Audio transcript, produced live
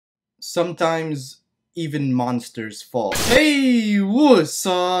sometimes even monsters fall. Hey, what's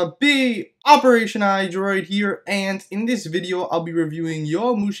up? Big Operation iDroid here, and in this video I'll be reviewing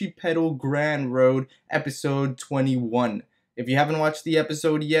Yowamushi Pedal Grand Road episode 21. If you haven't watched the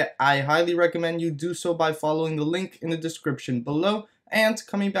episode yet, I highly recommend you do so by following the link in the description below and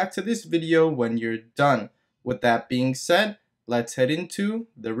coming back to this video when you're done. With that being said, let's head into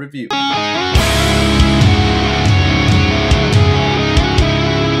the review.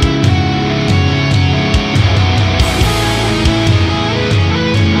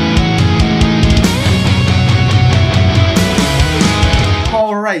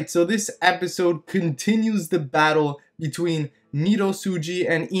 Alright, so this episode continues the battle between Midosuji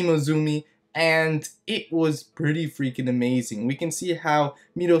and Imazumi, and it was pretty freaking amazing. We can see how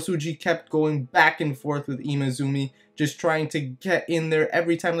Midosuji kept going back and forth with Imazumi, just trying to get in there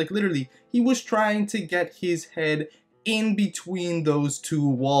every time. Like literally, he was trying to get his head in between those two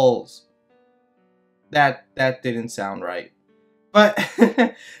walls. That didn't sound right. But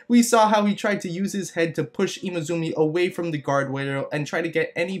we saw how he tried to use his head to push Imazumi away from the guardrail and try to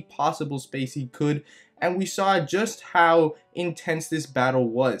get any possible space he could. And we saw just how intense this battle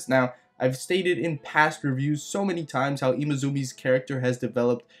was. Now, I've stated in past reviews so many times how Imazumi's character has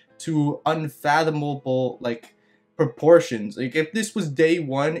developed to unfathomable, like, proportions. Like, if this was day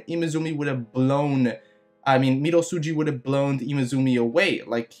one, Imazumi would have Midosuji would have blown Imazumi away,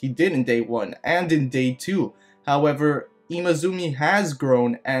 like he did in day one and in day two. However, Imazumi has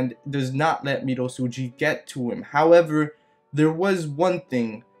grown and does not let Midosuji get to him. However, there was one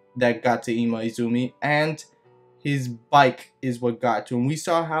thing that got to Imazumi, and his bike is what got to him. We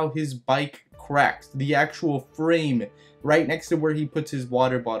saw how his bike cracked. The actual frame right next to where he puts his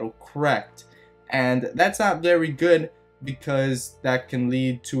water bottle cracked. And that's not very good because that can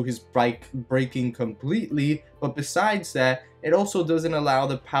lead to his bike breaking completely. But besides that, it also doesn't allow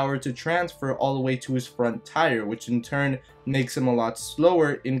the power to transfer all the way to his front tire, which in turn makes him a lot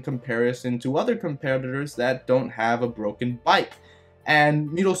slower in comparison to other competitors that don't have a broken bike. And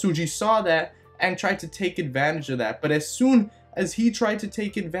Midosuji saw that and tried to take advantage of that. But as soon as he tried to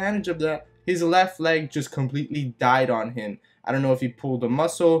take advantage of that, his left leg just completely died on him. I don't know if he pulled a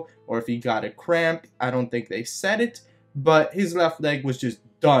muscle or if he got a cramp. I don't think they said it, but his left leg was just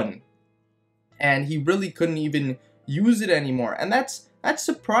done. And he really couldn't even use it anymore. And that's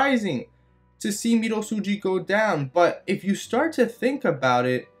surprising to see Midosuji go down. But if you start to think about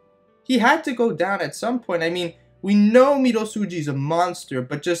it, he had to go down at some point. I mean, we know Midosuji's a monster,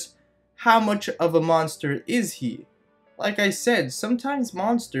 but just how much of a monster is he? Like I said, sometimes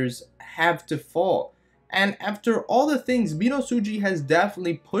monsters have to fall. And after all the things, Midosuji has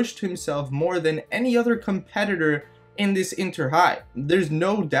definitely pushed himself more than any other competitor in this Inter-High. There's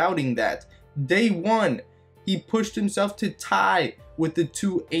no doubting that. Day one, he pushed himself to tie with the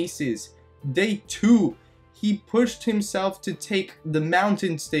two aces. Day two, he pushed himself to take the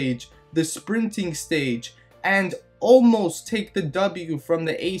mountain stage, the sprinting stage, and almost take the W from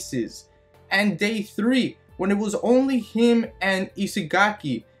the aces. And day three, when it was only him and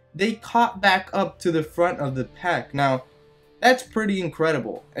Isagaki, they caught back up to the front of the pack. Now, that's pretty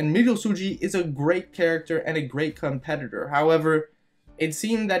incredible. And Midosuji is a great character and a great competitor. However, it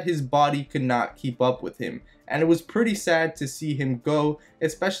seemed that his body could not keep up with him. And it was pretty sad to see him go,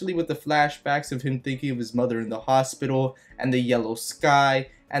 especially with the flashbacks of him thinking of his mother in the hospital and the yellow sky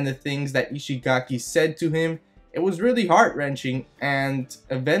and the things that Ishigaki said to him. It was really heart-wrenching, and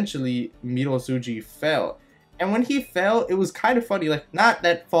eventually Midosuji fell. And when he fell, it was kind of funny. Like, not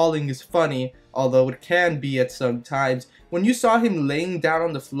that falling is funny, although it can be at some times. When you saw him laying down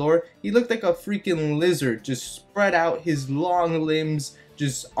on the floor, he looked like a freaking lizard, just spread out his long limbs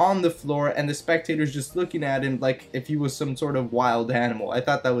just on the floor, and the spectators just looking at him like if he was some sort of wild animal. I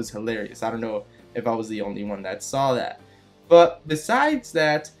thought that was hilarious. I don't know if I was the only one that saw that. But besides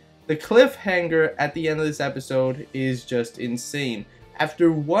that, the cliffhanger at the end of this episode is just insane.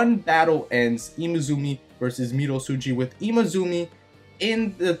 After one battle ends, Imazumi versus Midosuji, with Imazumi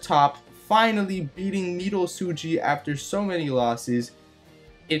in the top, finally beating Midosuji after so many losses,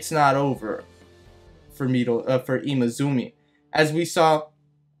 it's not over for Imazumi. As we saw,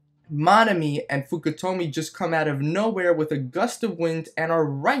 Manami and Fukutomi just come out of nowhere with a gust of wind and are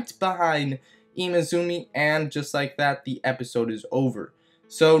right behind Imazumi, and just like that, the episode is over.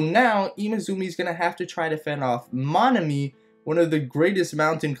 So now Imazumi is going to have to try to fend off Manami, one of the greatest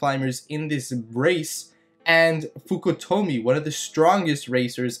mountain climbers in this race, and Fukutomi, one of the strongest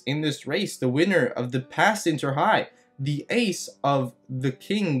racers in this race, the winner of the past Inter-High, the ace of the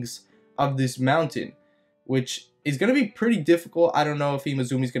kings of this mountain, which is going to be pretty difficult. I don't know if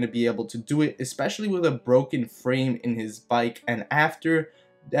Imazumi is going to be able to do it, especially with a broken frame in his bike, and after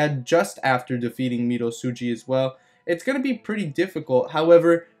just after defeating Midosuji as well. It's going to be pretty difficult.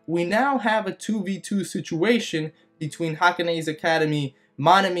 However, we now have a 2v2 situation between Hakune's Academy,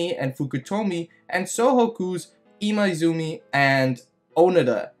 Manami and Fukutomi, and Souhoku's Imaizumi and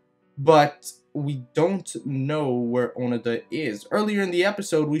Onada. But we don't know where Onada is. Earlier in the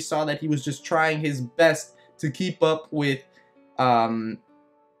episode, we saw that he was just trying his best to keep up with Imaizumi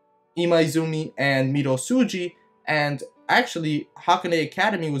and Midosuji, and actually Hakune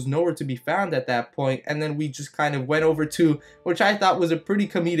Academy was nowhere to be found at that point. And then we just kind of went over to, which I thought was a pretty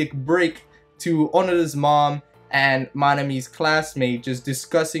comedic break, to Onada's mom and Manami's classmate just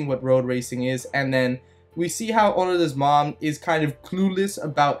discussing what road racing is. And then we see how Onada's mom is kind of clueless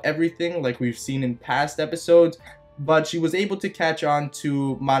about everything, like we've seen in past episodes, but she was able to catch on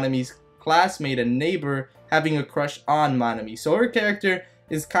to Manami's classmate and neighbor having a crush on Manami. So her character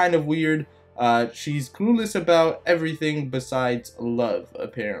is kind of weird. She's clueless about everything besides love,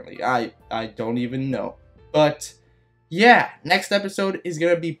 apparently. I don't even know. But yeah, next episode is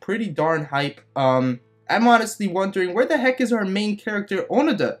gonna be pretty darn hype. I'm honestly wondering, where the heck is our main character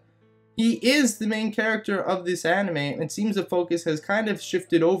Onada? He is the main character of this anime, and it seems the focus has kind of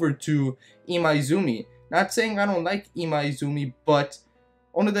shifted over to Imaizumi. Not saying I don't like Imaizumi, but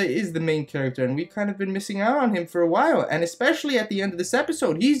Onada is the main character, and we've kind of been missing out on him for a while. And especially at the end of this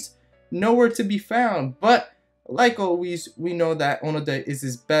episode, he's nowhere to be found. But like always, we know that Onada is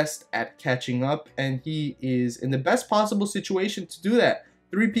his best at catching up, and he is in the best possible situation to do that.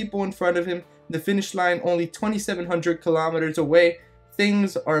 3 people in front of him, the finish line only 2,700 kilometers away.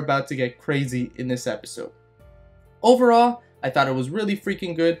 Things are about to get crazy in this episode. Overall, I thought it was really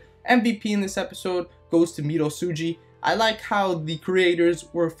freaking good. MVP in this episode goes to Midosuji. I like how the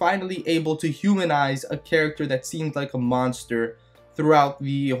creators were finally able to humanize a character that seemed like a monster throughout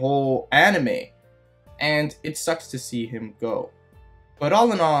the whole anime. And it sucks to see him go. But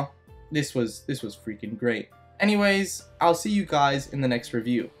all in all, this was freaking great. Anyways, I'll see you guys in the next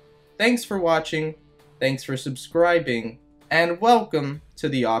review. Thanks for watching, thanks for subscribing, and welcome to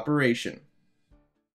the operation.